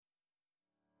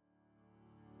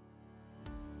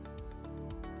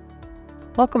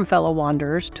Welcome, fellow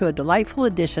wanderers, to a delightful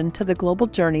addition to the Global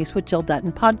Journeys with Jill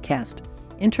Dutton podcast,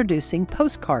 introducing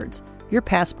Postcards, your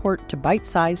passport to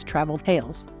bite-sized travel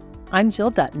tales. I'm Jill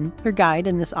Dutton, your guide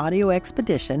in this audio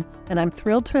expedition, and I'm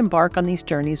thrilled to embark on these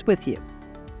journeys with you.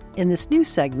 In this new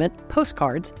segment,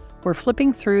 Postcards, we're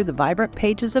flipping through the vibrant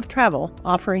pages of travel,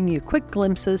 offering you quick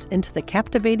glimpses into the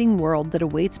captivating world that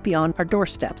awaits beyond our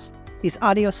doorsteps. These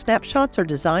audio snapshots are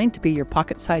designed to be your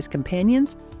pocket-sized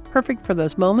companions, perfect for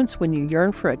those moments when you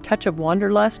yearn for a touch of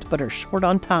wanderlust but are short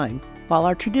on time. While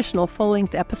our traditional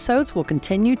full-length episodes will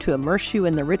continue to immerse you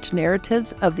in the rich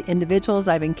narratives of the individuals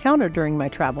I've encountered during my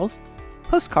travels,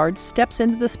 Postcards steps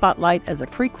into the spotlight as a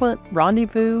frequent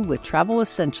rendezvous with travel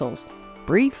essentials,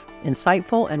 brief,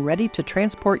 insightful, and ready to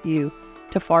transport you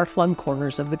to far-flung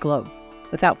corners of the globe.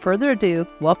 Without further ado,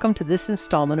 welcome to this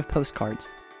installment of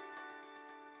Postcards.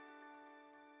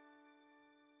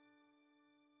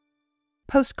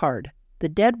 Postcard, The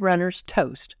Dead Runner's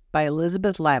Toast by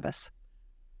Elizabeth Lavis.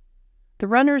 The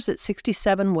runners at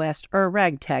 67 West are a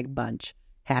ragtag bunch,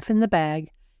 half in the bag,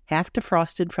 half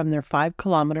defrosted from their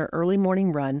 5-kilometer early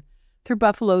morning run through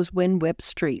Buffalo's wind-whipped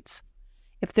streets.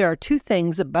 If there are two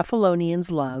things that Buffalonians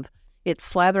love,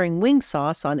 it's slathering wing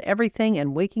sauce on everything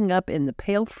and waking up in the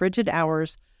pale, frigid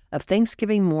hours of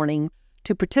Thanksgiving morning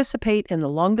to participate in the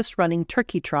longest-running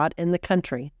turkey trot in the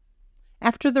country.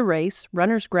 After the race,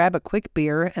 runners grab a quick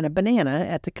beer and a banana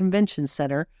at the convention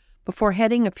center before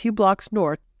heading a few blocks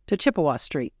north to Chippewa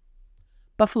Street.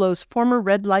 Buffalo's former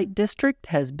red light district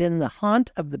has been the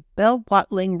haunt of the Bell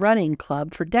Watling Running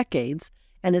Club for decades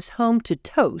and is home to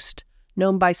Toast,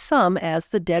 known by some as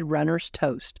the Dead Runner's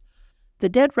Toast. The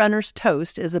Dead Runner's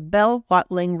Toast is a Bell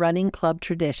Watling Running Club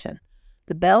tradition.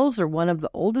 The Bells are one of the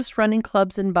oldest running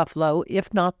clubs in Buffalo,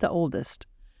 if not the oldest.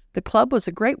 The club was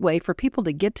a great way for people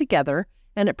to get together,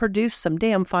 and it produced some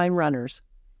damn fine runners.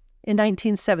 In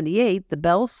 1978, the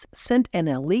Bells sent an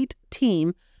elite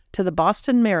team to the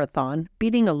Boston Marathon,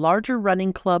 beating a larger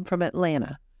running club from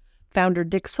Atlanta. Founder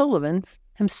Dick Sullivan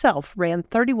himself ran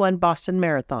 31 Boston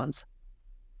Marathons.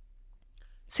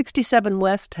 67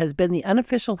 West has been the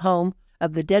unofficial home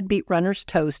of the Deadbeat Runner's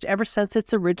Toast ever since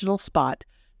its original spot,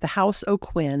 the House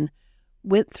O'Quinn,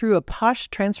 went through a posh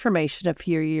transformation a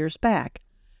few years back.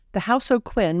 The House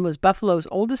O'Quinn was Buffalo's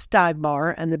oldest dive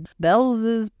bar and the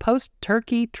Bells'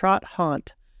 post-turkey trot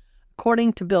haunt.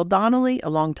 According to Bill Donnelly, a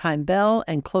longtime Bell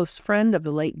and close friend of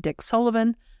the late Dick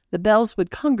Sullivan, the Bells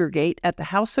would congregate at the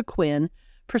House O'Quinn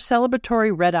for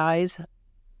celebratory red-eyes,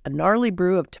 a gnarly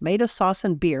brew of tomato sauce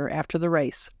and beer after the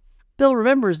race. Bill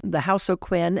remembers the House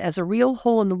O'Quinn as a real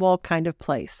hole-in-the-wall kind of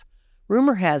place.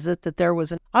 Rumor has it that there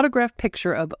was an autographed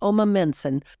picture of Oma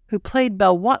Menson, who played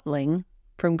Belle Watling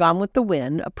from Gone with the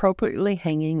Wind, appropriately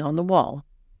hanging on the wall.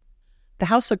 The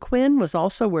House O'Quinn was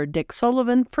also where Dick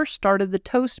Sullivan first started the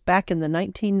Toast back in the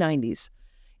 1990s.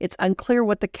 It's unclear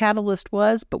what the catalyst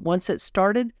was, but once it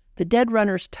started, the Dead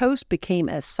Runner's Toast became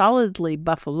as solidly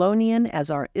Buffalonian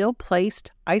as our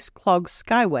ill-placed, ice-clogged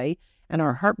Skyway and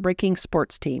our heartbreaking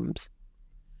sports teams.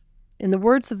 In the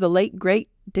words of the late, great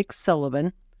Dick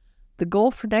Sullivan, the goal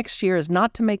for next year is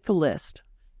not to make the list.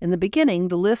 In the beginning,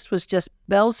 the list was just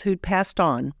Bells who'd passed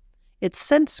on. It's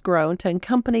since grown to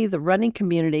accompany the running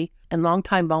community and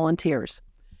longtime volunteers.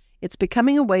 It's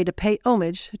becoming a way to pay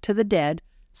homage to the dead,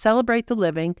 celebrate the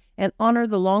living, and honor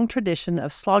the long tradition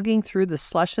of slogging through the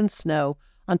slush and snow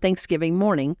on Thanksgiving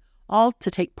morning, all to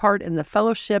take part in the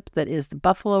fellowship that is the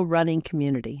Buffalo running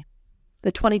community.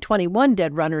 The 2021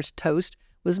 Dead Runner's Toast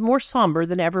was more somber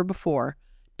than ever before.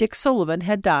 Dick Sullivan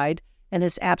had died, and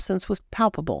his absence was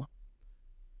palpable.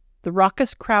 The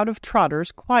raucous crowd of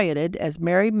trotters quieted as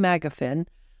Mary Magaffin,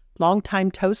 longtime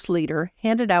Toast leader,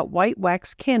 handed out white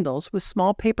wax candles with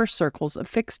small paper circles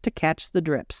affixed to catch the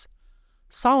drips.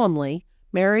 Solemnly,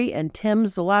 Mary and Tim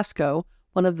Zelasco,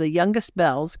 one of the youngest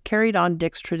Bells, carried on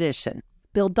Dick's tradition.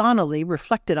 Bill Donnelly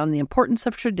reflected on the importance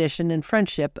of tradition and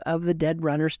friendship of the Dead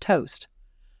Runner's Toast.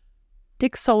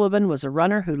 Dick Sullivan was a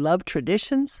runner who loved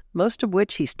traditions, most of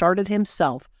which he started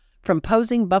himself, from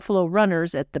posing Buffalo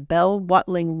runners at the Bell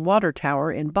Watling Water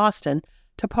Tower in Boston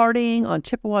to partying on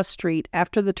Chippewa Street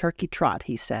after the turkey trot,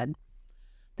 he said.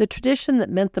 The tradition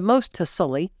that meant the most to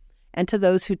Sully, and to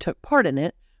those who took part in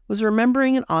it, was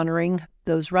remembering and honoring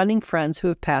those running friends who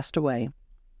have passed away.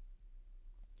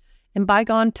 In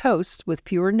bygone toasts with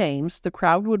fewer names, the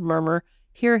crowd would murmur,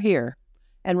 "Hear, hear,"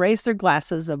 and raise their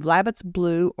glasses of Lavis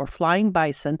Blue or Flying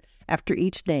Bison after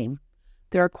each name.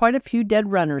 There are quite a few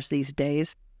dead runners these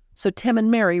days, so Tim and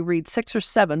Mary read 6 or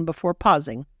 7 before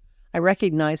pausing. I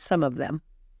recognize some of them.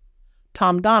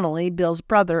 Tom Donnelly, Bill's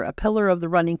brother, a pillar of the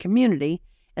running community,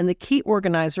 and the key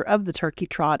organizer of the turkey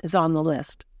trot, is on the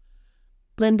list.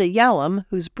 Linda Yalom,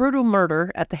 whose brutal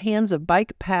murder at the hands of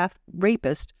bike path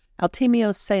rapist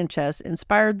Altemio Sanchez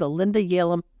inspired the Linda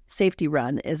Yalom Safety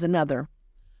Run, is another.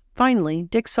 Finally,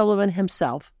 Dick Sullivan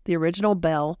himself, the original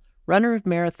Bell, runner of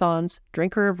marathons,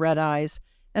 drinker of red-eyes,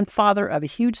 and father of a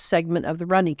huge segment of the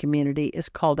running community, is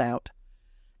called out.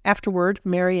 Afterward,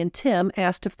 Mary and Tim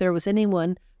asked if there was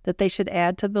anyone that they should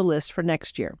add to the list for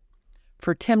next year.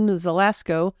 For Tim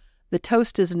Zalasco, the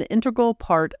toast is an integral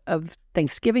part of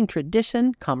Thanksgiving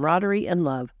tradition, camaraderie, and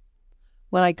love.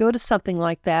 When I go to something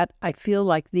like that, I feel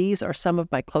like these are some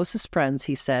of my closest friends,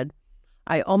 he said.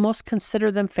 I almost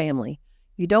consider them family.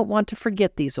 You don't want to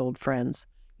forget these old friends.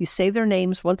 You say their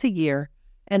names once a year,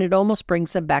 and it almost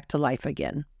brings them back to life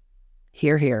again.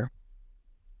 Hear, hear.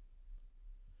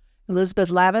 Elizabeth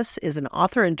Lavis is an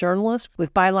author and journalist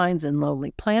with bylines in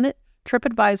Lonely Planet,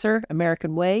 TripAdvisor,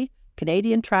 American Way,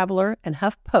 Canadian Traveler, and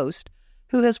HuffPost,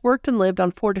 who has worked and lived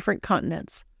on 4 different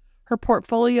continents. Her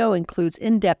portfolio includes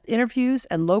in-depth interviews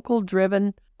and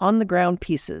local-driven, on-the-ground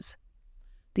pieces.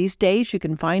 These days, you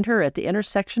can find her at the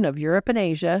intersection of Europe and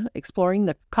Asia, exploring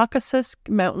the Caucasus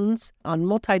Mountains on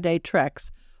multi-day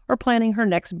treks, or planning her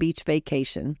next beach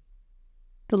vacation.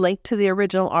 The link to the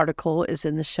original article is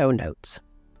in the show notes.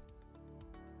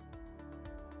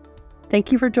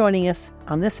 Thank you for joining us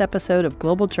on this episode of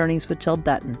Global Journeys with Jill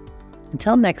Dutton.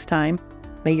 Until next time,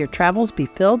 may your travels be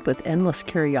filled with endless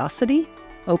curiosity,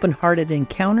 open-hearted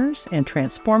encounters, and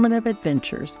transformative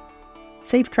adventures.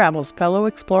 Safe travels, fellow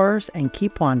explorers, and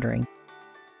keep wandering.